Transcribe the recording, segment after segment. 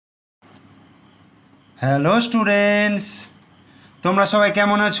Hello students, তোমরা সবাই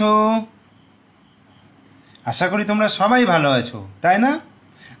কেমন আছো? আশা করি তোমরা সবাই ভালো আছো, তাই না?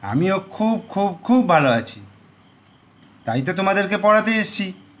 আমিও খুব খুব খুব ভালো আছি। তাই তো তোমাদেরকে পড়াতে এসেছি,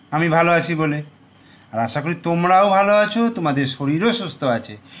 আমি ভালো আছি বলে। আর আশা করি তোমরাও ভালো আছো, তোমাদের শরীরও সুস্থ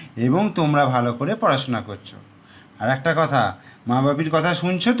আছে এবং তোমরা ভালো করে পড়াশোনা করছো। আর একটা কথা, মা বাপির কথা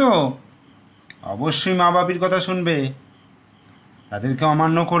শুনছো তো? অবশ্যই মা বাপির কথা শুনবে, তাদেরকে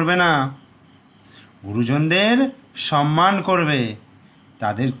অমান্য করবে না। গুরুজনদের সম্মান করবে,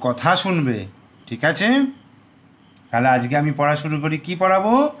 তাদের কথা শুনবে, ঠিক আছে? তাহলে আজকে আমি পড়া শুরু করি। কি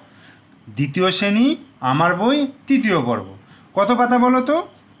পড়াবো? দ্বিতীয় শ্রেণী, আমার বই, তৃতীয় পর্ব। কত পাতা বলো তো?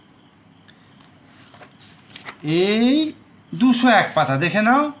 এই 201 পাতা। দেখে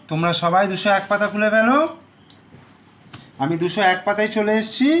নাও, তোমরা সবাই 201 পাতা খুলে ফেলো। আমি 201 পাতায় চলে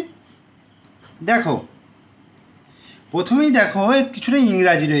এসেছি। দেখো, প্রথমেই দেখো কিছুটা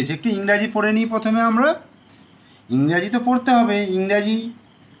ইংরাজি রয়েছে, একটু ইংরাজি পড়ে নিই প্রথমে আমরা। ইংরাজি তো পড়তে হবে, ইংরাজি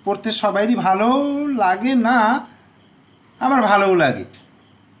পড়তে সবাইরই ভালো লাগে না, আমার ভালোও লাগে।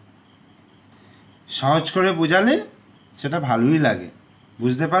 সহজ করে বোঝালে সেটা ভালোই লাগে,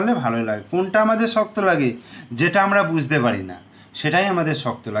 বুঝতে পারলে ভালোই লাগে। কোনটা আমাদের শক্ত লাগে? যেটা আমরা বুঝতে পারি না সেটাই আমাদের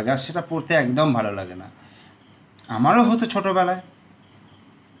শক্ত লাগে, আর সেটা পড়তে একদম ভালো লাগে না। আমারও হতো ছোটোবেলায়,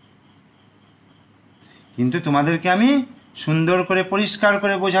 কিন্তু তোমাদেরকে আমি সুন্দর করে পরিষ্কার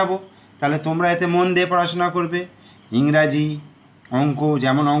করে বোঝাবো, তাহলে তোমরা এতে মন দিয়ে পড়াশোনা করবে। ইংরাজি, অঙ্ক,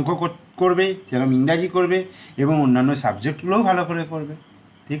 যেমন অঙ্ক করবে সেরকম ইংরাজি করবে, এবং অন্যান্য সাবজেক্টগুলোও ভালো করে করবে,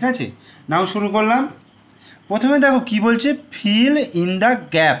 ঠিক আছে? নাও শুরু করলাম। প্রথমে দেখো কি বলছে, fill in the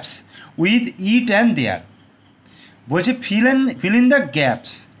gaps with it and দেয়ার। বলছে fill in the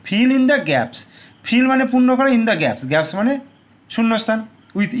gaps, fill in the gaps. Feel মানে পূর্ণ করা, ইন দ্য গ্যাপস, গ্যাপস মানে শূন্যস্থান,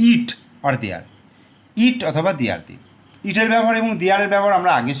 উইথ ইট অর দেয়ার। ইট অথবা দেয়ার দিয়ে। ইটের ব্যবহার এবং দেয়ারের ব্যবহার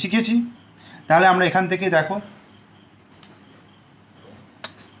আমরা আগে শিখেছি। তাহলে আমরা এখান থেকে দেখো,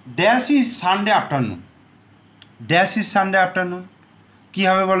 dash is Sunday afternoon. Dash is Sunday afternoon কী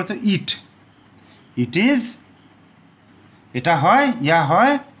হবে বলো তো? ইট, ইট ইজ, এটা হয়, ইয়া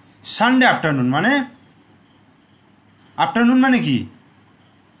হয় সানডে আফটারনুন, মানে আফটারনুন মানে কি?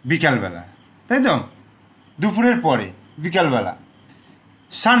 বিকালবেলা, তাই তো? দুপুরের পরে, বিকালবেলা।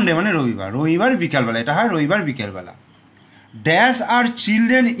 সানডে মানে রবিবার, রবিবার বিকালবেলা, এটা হয় রবিবার বিকালবেলা। Dash our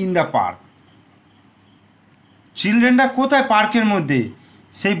children in the park. চিলড্রেনরা কোথায়? পার্কের মধ্যে।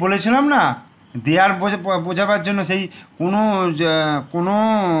 সেই বলেছিলাম না, দেয়ার বোঝাবার জন্য, সেই কোনো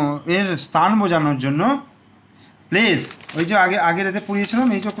এর স্থান বোঝানোর জন্য প্লেস, ওই যে আগের এতে পড়িয়েছিলাম,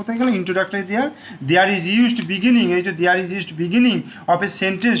 এই যে কোথায় গেল introductory there. There is used beginning, এই যে there is used beginning of a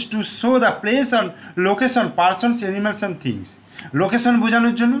sentence to show the place and location, persons, animals and things. Location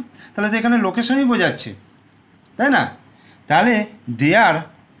বোঝানোর জন্য, তাহলে তো এখানে লোকেশনই বোঝাচ্ছে, তাই না? তাহলে দেয়ার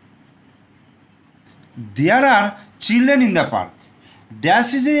our children in the park. Dash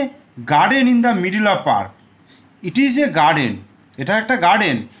is a garden in the middle of park. It is a garden, এটা একটা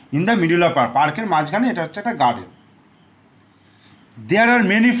garden, in the middle of park, পার্কের মাঝখানে এটা হচ্ছে একটা garden. There are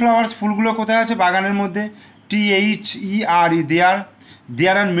many flowers, ফুলগুলো কোথায় আছে? বাগানের মধ্যে। THERE,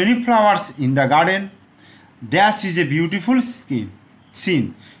 there are many flowers in the garden. Dash is a beautiful scene,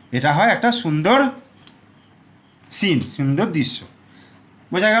 এটা হয় একটা সুন্দর সিন, সুন্দর দৃশ্য।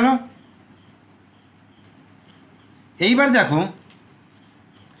 বোঝা গেল? এইবার দেখো,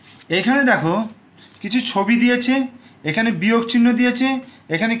 এখানে দেখো কিছু ছবি দিয়েছে, এখানে বিয়োগ চিহ্ন দিয়েছে,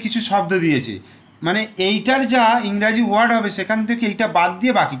 এখানে কিছু শব্দ দিয়েছে, মানে এইটার যা ইংরাজি ওয়ার্ড হবে সেখান থেকে এইটা বাদ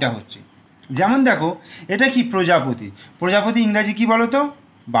দিয়ে বাকিটা হচ্ছে। যেমন দেখো, এটা কি? প্রজাপতি। প্রজাপতি ইংরাজি কি বলো তো?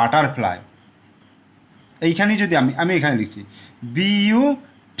 বাটারফ্লাই। এইখানেই যদি আমি এখানে লিখছি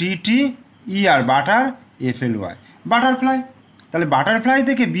BUTTER, বাটার, FLY, বাটারফ্লাই। তাহলে বাটারফ্লাই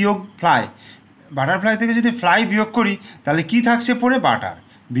থেকে বিয়োগ ফ্লাই, বাটারফ্লাই থেকে যদি ফ্লাই বিয়োগ করি তাহলে কি থাকছে পরে? Butter,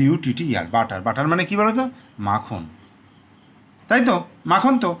 BUTTER, butter. বাটার মানে কি বলো তো? মাখন, তাই তো?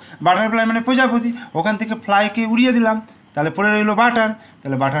 মাখন তো। বাটারফ্লাই মানে প্রজাপতি, ওখান থেকে ফ্লাইকে উড়িয়ে দিলাম, তাহলে পরে রইলো বাটার,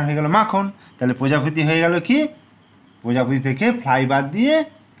 তাহলে বাটার হয়ে গেল মাখন, তাহলে প্রজাপতি হয়ে গেল কি? প্রজাপতি থেকে ফ্লাই বাদ দিয়ে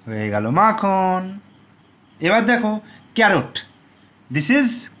হয়ে গেল মাখন। এবার দেখো, ক্যারট। দিস ইজ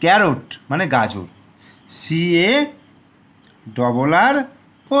ক্যারট মানে গাজর, CARROT,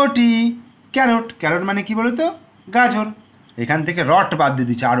 ক্যারট। ক্যারট মানে কি বলো তো? গাজর। এখান থেকে রট বাদ দিয়ে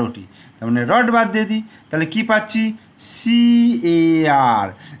দিচ্ছি, ROT, তার মানে রড বাদ দিয়ে দিই, তাহলে কি পাচ্ছি? CAR।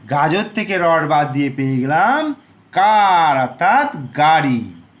 গাজর থেকে রড বাদ দিয়ে পেয়ে গেলাম কার, অর্থাৎ গাড়ি।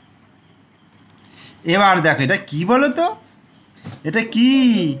 এবার দেখো, এটা কি বলো তো? এটা কি?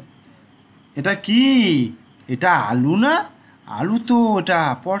 এটা কি? এটা আলু না? আলু তো, এটা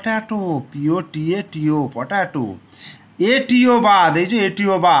পটাটো, POTATO, পটাটো। এটিও বাদ, এই যে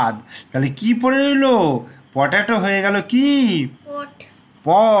এটিও বাদ, তাহলে কি পড়ে রইলো? পটেটো হয়ে গেল কি?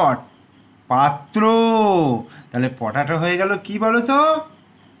 পট। পাত্র। তাহলে পটাটো হয়ে গেল কি বলো তো?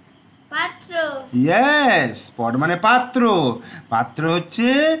 পাত্র। ইয়েস, পট মানে পাত্র। পাত্র হচ্ছে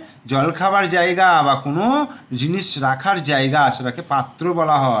জলখাবার জায়গা বা কোনো জিনিস রাখার জায়গা, সেটাকে পাত্র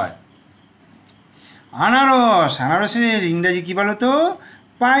বলা হয়। আনারস, আনারসের ইংরাজি কি বলো তো?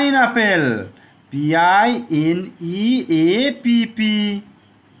 পাইনঅ্যাপেল। PINEAPPLE।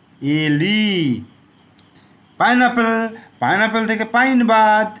 পাইনঅ্যাপেল। পাইনঅ্যাপেল থেকে পাইন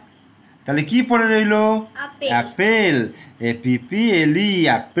বাদ, তাহলে কি পড়ে রইল? অ্যাপেল। APPLE,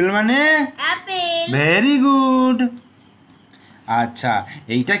 অ্যাপেল মানে? অ্যাপেল। Very good. আচ্ছা,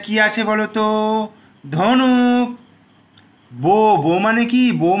 এইটা কি আছে বলো তো? ধনুক। বো, বো মানে কি?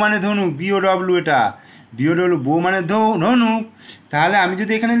 বো মানে ধনুক, BOW, এটা BOW, বো মানে ধনুক। তাহলে আমি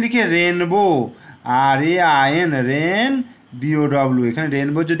যদি এখানে লিখি রেনবো, RAIN, রেন, BOW, এখানে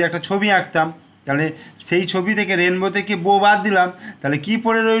রেনবো যদি একটা ছবি আঁকতাম, তাহলে সেই ছবি থেকে রেনবো থেকে বো বাদ দিলাম, তাহলে কি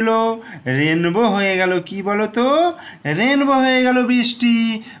পড়ে রইলো? রেনবো হয়ে গেল কি বলো তো? রেনবো হয়ে গেল বৃষ্টি,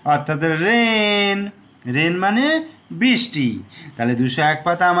 অর্থাৎ রেন। রেন মানে বৃষ্টি। তাহলে 201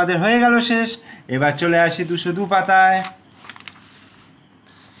 পাতা আমাদের হয়ে গেল শেষ। এবার চলে আসি 202 পাতায়।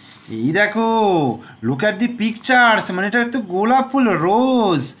 এই দেখো, লুক অ্যাট দি পিকচার্স, মানে এটা তো গোলাপ ফুল,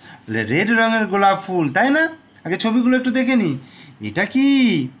 রোজ, রেড রঙের গোলাপ ফুল, তাই না? আগে ছবিগুলো একটু দেখে নি। এটা কি?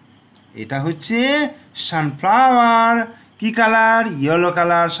 এটা হচ্ছে সানফ্লাওয়ার। কি কালার? Yellow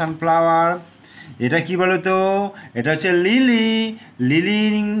colour sunflower. এটা কি বলো তো? এটা হচ্ছে লিলি।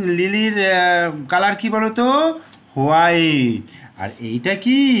 লিলির কালার কি বলো তো? হোয়াইট। আর এইটা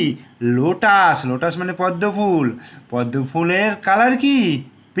কি? লোটাস। লোটাস মানে পদ্ম ফুল। পদ্ম ফুলের কালার কি?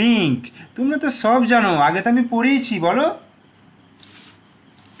 পিঙ্ক। তোমরা তো সব জানো, আগে তো আমি পড়েইছি, বলো।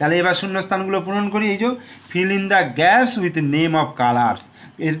 তাহলে এবার শূন্যস্থানগুলো পূরণ করি। এই যে fill in the gaps with name of colours,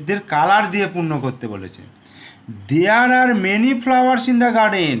 এদের কালার দিয়ে পূর্ণ করতে বলেছে। দেয়ার are many flowers in the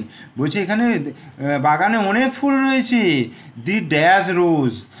garden, বলছে এখানে বাগানে অনেক ফুল রয়েছে। দি ড্যাশ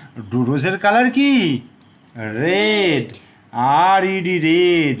রোজ, রোজের কালার কি? Red, RED,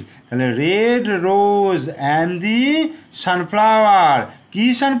 red. তাহলে red rose and the sunflower, কি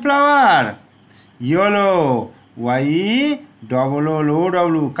সানফ্লাওয়ার? Yellow,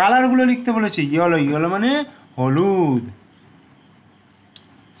 YOLOW। কালারগুলো লিখতে বলেছে। ইয়েলো, ইয়েলো মানে হলুদ।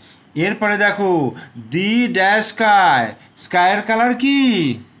 এরপরে দেখো, দি ড্যাশ স্কাই, স্কাইয়ের কালার কি?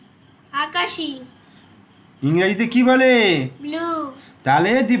 আকাশী। ইংরেজিতে কি বলে? ব্লু।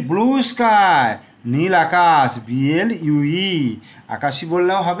 তাহলে দি ব্লু স্কাই, নীল আকাশ, BLUE। আকাশী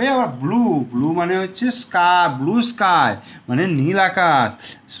বললেও হবে, আবার ব্লু, ব্লু মানে হচ্ছে স্কাই, ব্লু স্কাই মানে নীল আকাশ।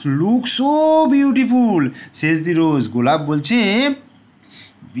 লুক সো বিউটিফুল, শেষ দি রোজ, গোলাপ বলছে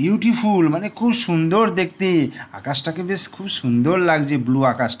বিউটিফুল মানে খুব সুন্দর দেখতে, আকাশটাকে বেশ খুব সুন্দর লাগছে, ব্লু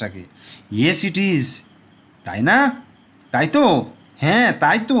আকাশটাকে। ইয়েস ইট ইজ, তাই না? তাই তো? হ্যাঁ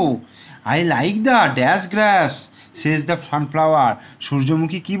তাই তো। আই লাইক দ্য ড্যাশ গ্রাস, শেষ দ্য সানফ্লাওয়ার।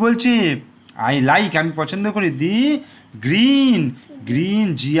 সূর্যমুখী কি বলছে? আই লাইক, আমি পছন্দ করি, দি গ্রিন, গ্রিন,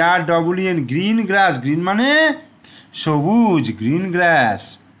 GREEN, গ্রিন গ্রাস, গ্রিন মানে সবুজ, green glass.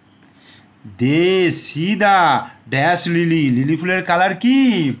 They C the dash lily, lily ফুলের কালার কি?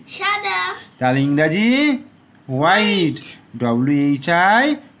 সাদা। তাহলে ইংরাজি হোয়াইট,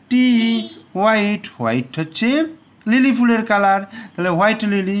 WHIT, হোয়াইট। হোয়াইট হচ্ছে লিলি ফুলের কালার, তাহলে white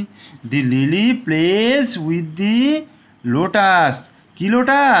lily. The lily place with the lotus, কি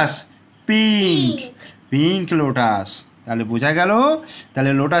লোটাস? Pink, pink lotus. তাহলে বোঝা গেল,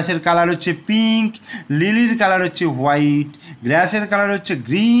 তাহলে লোটাসের কালার হচ্ছে পিঙ্ক, লিলির কালার হচ্ছে হোয়াইট, গ্রাসের কালার হচ্ছে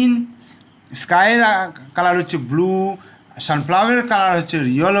গ্রিন, স্কাইয়ের কালার হচ্ছে ব্লু, সানফ্লাওয়ারের কালার হচ্ছে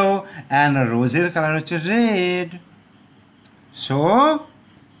ইয়েলো, অ্যান্ড রোজের কালার হচ্ছে red. So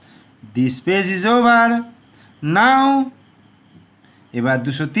this page is over নাও। এবার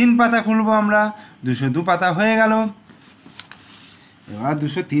 203 পাতা খুলবো আমরা। 202 পাতা হয়ে গেল। এবার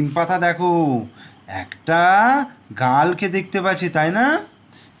 203 পাতা দেখো, একটা গালকে দেখতে পাচ্ছি, তাই না?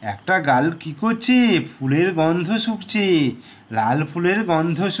 একটা গাল কি করছে? ফুলের গন্ধ শুকছে, লাল ফুলের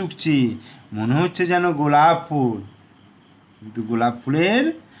গন্ধ শুকছে, মনে হচ্ছে যেন গোলাপ ফুল, কিন্তু গোলাপ ফুলের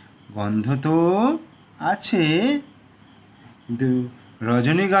গন্ধ তো আছে, কিন্তু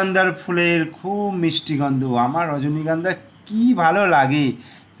রজনীগন্ধার ফুলের খুব মিষ্টি গন্ধ। আমার রজনীগন্ধা কি ভালো লাগে,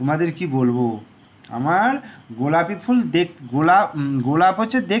 তোমাদের কি বলবো। আমার গোলাপি ফুল গোলাপ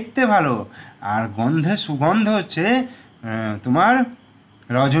হচ্ছে দেখতে ভালো, আর গন্ধে সুগন্ধ হচ্ছে তোমার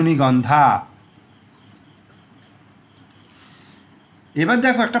রজনীগন্ধা। এবার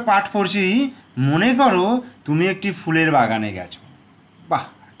দেখো একটা পাঠ পড়ছি। মনে করো তুমি একটি ফুলের বাগানে গেছো। বাহ,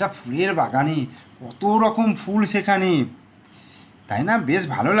 একটা ফুলের বাগানে কত রকম ফুল সেখানে, তাই না? বেশ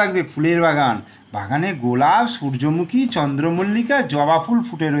ভালো লাগবে ফুলের বাগান। বাগানে গোলাপ, সূর্যমুখী, চন্দ্রমল্লিকা, জবা ফুল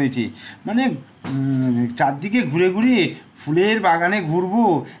ফুটে রয়েছে। মানে চারদিকে ঘুরে ঘুরে ফুলের বাগানে ঘুরবো,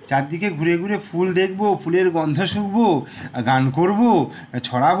 চারদিকে ঘুরে ঘুরে ফুল দেখবো, ফুলের গন্ধ শুঁকবো, গান করবো,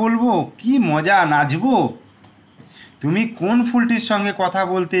 ছড়া বলবো, কি মজা, নাচবো। তুমি কোন ফুলটির সঙ্গে কথা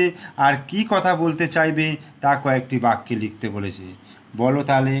বলতে আর কি কথা বলতে চাইবে তা কয়েকটি বাক্যে লিখতে বলেছে। বলো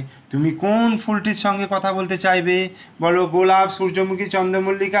তাহলে, তুমি কোন ফুলটির সঙ্গে কথা বলতে চাইবে? বলো, গোলাপ, সূর্যমুখী,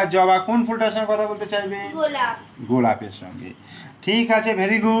 চন্দ্রমল্লিকা, জবা, কোন ফুলটার সঙ্গে কথা বলতে চাইবে? গোলাপ। গোলাপের সঙ্গে। ঠিক আছে,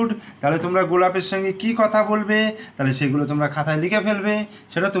 ভেরি গুড। তাহলে তোমরা গোলাপের সঙ্গে কি কথা বলবে, তাহলে সেগুলো তোমরা খাতায় লিখে ফেলবে।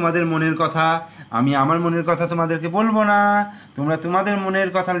 সেটা তোমাদের মনের কথা, আমি আমার মনের কথা তোমাদেরকে বলবো না, তোমরা তোমাদের মনের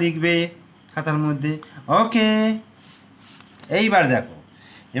কথা লিখবে খাতার মধ্যে। ওকে, এইবার দেখো,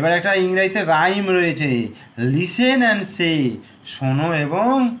 এবার একটা ইংরেজিতে রাইম রয়েছে, লিসেন অ্যান্ড সে, শোনো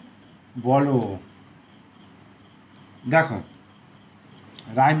এবং বলো। দেখো,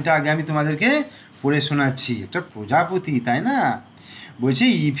 রাইমটা আগে আমি তোমাদেরকে পড়ে শোনাচ্ছি। একটা প্রজাপতি, তাই না? বলছে,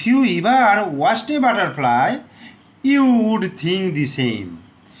 if you ever watched A butterfly you would think the same,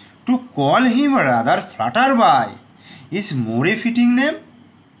 to call him rather Flutter by is more A fitting name,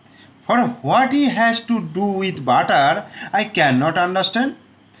 for what he has to do with butter I cannot understand,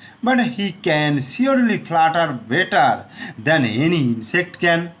 but he can surely flutter better than any insect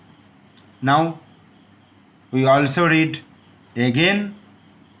can. Now we also read again,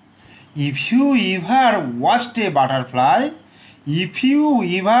 if you ever watched a butterfly, if you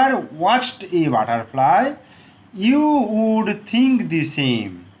ever watched a butterfly, you would think the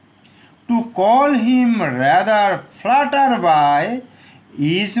same, to call him rather flutterby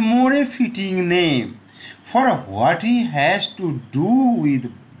is more a fitting name, for what he has to do with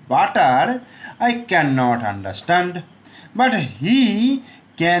butter I cannot understand, but he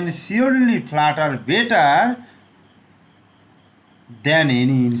can surely flutter better than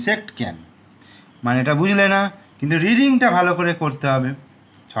any insect can. মানে এটা বুঝলে না, কিন্তু রিডিংটা ভালো করে করতে হবে,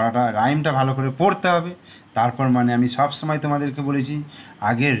 ছড়াটা রাইমটা ভালো করে পড়তে হবে। তারপর মানে আমি সব সময় তোমাদেরকে বলেছি,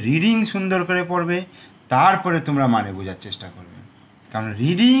 আগে রিডিং সুন্দর করে পড়বে, তারপরে তোমরা মানে বোঝার চেষ্টা করবে। কারণ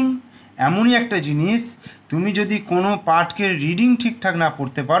রিডিং এমনই একটা জিনিস, তুমি যদি কোনো পাঠকে রিডিং ঠিকঠাক না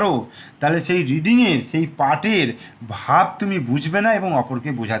পড়তে পারো, তাহলে সেই রিডিংয়ের, সেই পাঠের ভাব তুমি বুঝবে না এবং অপরকে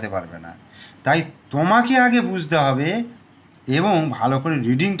বোঝাতে পারবে না। তাই তোমাকে আগে বুঝতে হবে এবং ভালো করে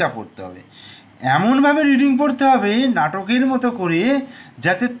রিডিংটা পড়তে হবে। এমনভাবে রিডিং পড়তে হবে নাটকের মতো করে,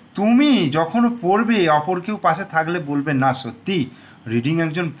 যাতে তুমি যখন পড়বে অপর কেউ পাশে থাকলে বলবে, না সত্যি রিডিং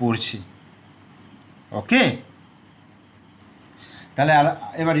একজন পড়ছে। ওকে, তাহলে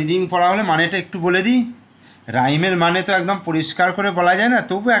এবার রিডিং পড়া হলে মানেটা একটু বলে দিই। রাইমের মানে তো একদম পরিষ্কার করে বলা যায় না,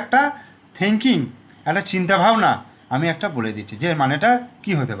 তবু একটা থিঙ্কিং, একটা চিন্তাভাবনা আমি একটা বলে দিচ্ছি যে মানেটা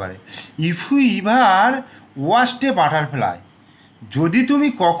কি হতে পারে। If you ever watched A butterfly, যদি তুমি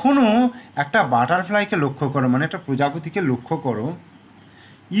কখনো একটা বাটারফ্লাইকে লক্ষ্য করো, মানে একটা প্রজাপতিকে লক্ষ্য করো,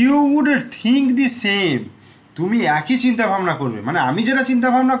 you would think the same, তুমি একই চিন্তাভাবনা করবে। মানে আমি যেটা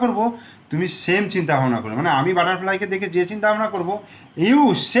চিন্তাভাবনা করব তুমি সেম চিন্তাভাবনা করবে, মানে আমি বাটারফ্লাইকে দেখে যে চিন্তাভাবনা করব ইউ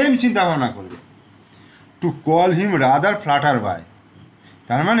সেম চিন্তাভাবনা করবে। To call him rather Flutter by,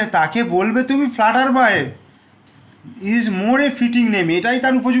 তার মানে তাকে বলবে তুমি Flutter by is more A fitting name, এটাই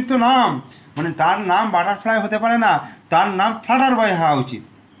তার উপযুক্ত নাম। মানে তার নাম বাটারফ্লাই হতে পারে না, তার নাম ফ্লাটার বাই হওয়া উচিত।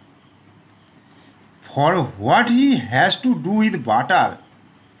 For what he has to do with butter,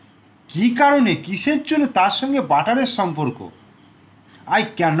 কী কারণে, কিসের জন্য তার সঙ্গে বাটারের সম্পর্ক, আই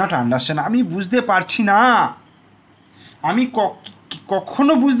ক্যান নট আন্ডারস্ট্যান্ড, আমি বুঝতে পারছি না, আমি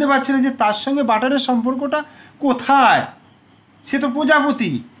কখনো বুঝতে পারছি না যে তার সঙ্গে বাটারের সম্পর্কটা কোথায়। সে তো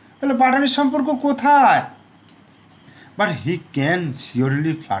প্রজাপতি, তাহলে বাটারের সম্পর্ক কোথায়? But he can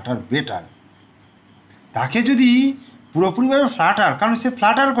surely Flutter better, তাকে যদি পুরোপুরিভাবে ফ্লাটার, কারণ সে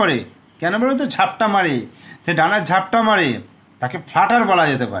ফ্লাটার করে, কেন বলো তো, ঝাপটা মারে, সে ডানার ঝাপটা মারে, তাকে ফ্লাটার বলা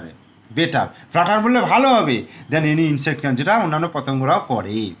যেতে পারে, বেটার, ফ্লাটার বললে ভালো হবে দেন এনি ইনসেক্ট ক্যান, যেটা অন্যান্য পতঙ্গরাও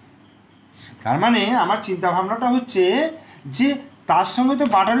করে। তার মানে আমার চিন্তাভাবনাটা হচ্ছে যে তার সঙ্গে তো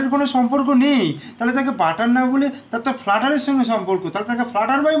বাটারের কোনো সম্পর্ক নেই, তাহলে তাকে বাটার না বলে তার তো ফ্লাটারের সঙ্গে সম্পর্ক, তাহলে তাকে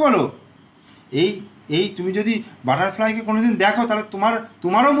ফ্লাটার বাই বলো। এই তুমি যদি বাটারফ্লাইকে কোনো দিন দেখো, তাহলে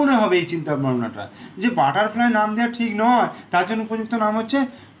তোমারও মনে হবে এই চিন্তাভাবনাটা যে বাটারফ্লাই নাম দেওয়া ঠিক নয়, তার জন্য উপযুক্ত নাম হচ্ছে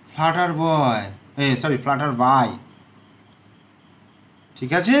ফ্লাটার বয়, ফ্লাটার বাই।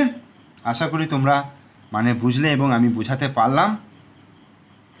 ঠিক আছে, আশা করি তোমরা মানে বুঝলে এবং আমি বোঝাতে পারলাম।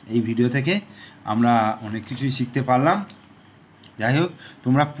 এই ভিডিও থেকে আমরা অনেক কিছুই শিখতে পারলাম। যাই হোক,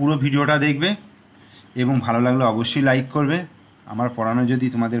 তোমরা পুরো ভিডিওটা দেখবে এবং ভালো লাগলে অবশ্যই লাইক করবে। আমার পড়ানো যদি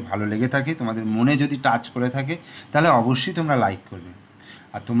তোমাদের ভালো লেগে থাকে, তোমাদের মনে যদি টাচ করে থাকে, তাহলে অবশ্যই তোমরা লাইক করবে।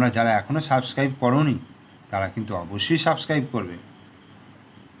 আর তোমরা যারা এখনও সাবস্ক্রাইব করোনি তারা কিন্তু অবশ্যই সাবস্ক্রাইব করবে।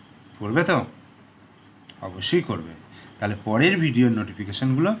 করবে তো? অবশ্যই করবে। তাহলে পরের ভিডিওর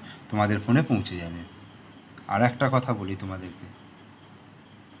নোটিফিকেশানগুলো তোমাদের ফোনে পৌঁছে যাবে। আর একটা কথা বলি তোমাদেরকে,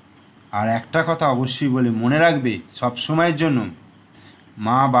 আর একটা কথা অবশ্যই বলে মনে রাখবে সব সময়ের জন্য,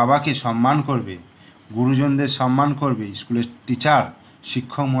 মা বাবাকে সম্মান করবে, গুরুজনদের সম্মান করবে, স্কুলের টিচার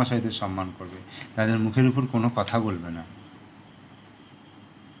শিক্ষক মহাশয়দের সম্মান করবে, তাদের মুখের উপর কোনো কথা বলবে না।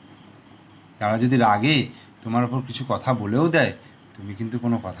 তারা যদি রাগে তোমার ওপর কিছু কথা বলেও দেয়, তুমি কিন্তু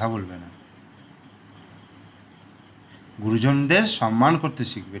কোনো কথা বলবে না। গুরুজনদের সম্মান করতে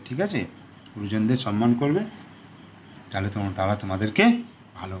শিখবে, ঠিক আছে? গুরুজনদের সম্মান করবে, তাহলে তারা তোমাদেরকে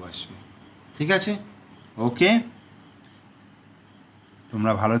ভালোবাসবে, ঠিক আছে? ওকে,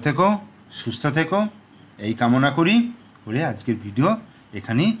 তোমরা ভালো থেকো, সুস্থ থেকো, এই কামনা করে আজকের ভিডিও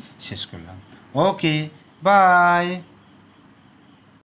এখানেই শেষ করলাম। ওকে, বাই।